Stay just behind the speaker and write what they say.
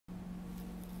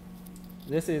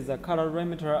This is the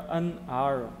colorimeter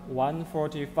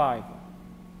NR145.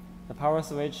 The power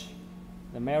switch,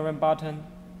 the measuring button,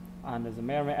 and the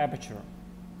measuring aperture.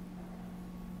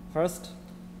 First,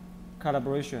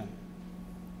 calibration.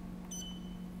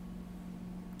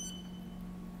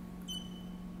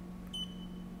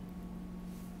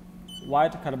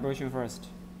 White calibration first.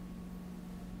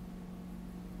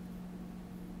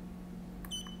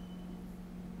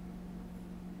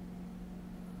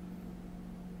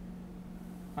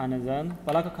 And then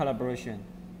black calibration.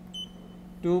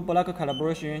 Do black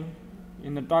calibration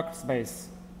in the dark space,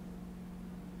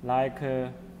 like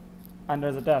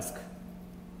under the desk.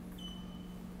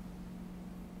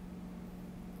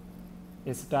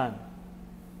 It's done.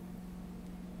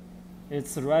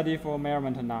 It's ready for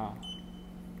measurement now.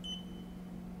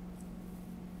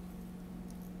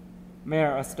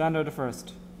 Measure a standard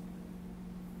first.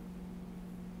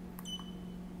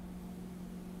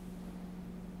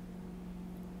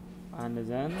 And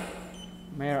then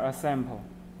measure a sample.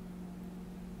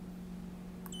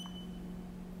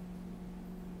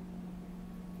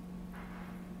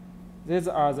 These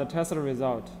are the test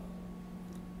results.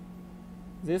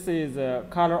 This is a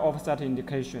color offset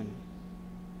indication,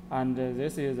 and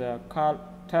this is a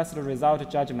test result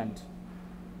judgment.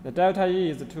 The delta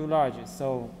E is too large,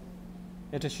 so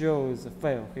it shows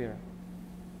fail here.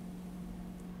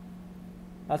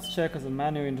 Let's check the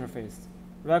manual interface.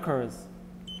 Records.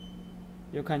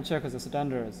 You can check the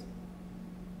standards.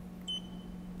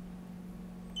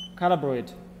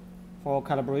 Calibrate for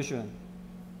calibration.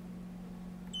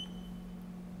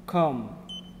 COM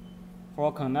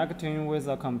for connecting with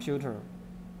a computer.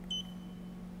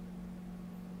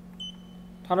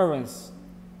 Tolerance.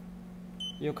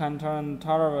 You can turn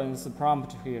tolerance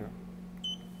prompt here.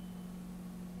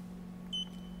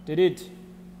 Delete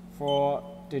for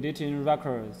deleting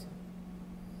records.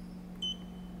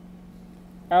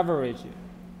 Average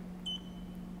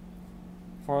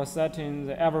for setting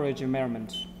the average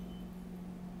measurement.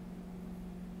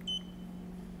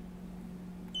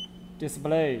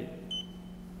 Display.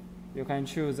 You can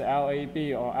choose LAB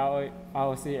or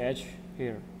LCH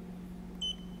here.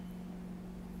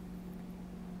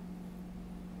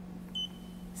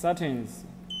 Settings.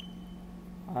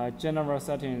 General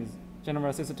settings.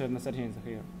 General system settings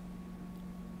here.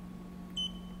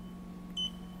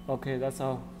 Okay, that's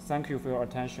all. Thank you for your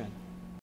attention.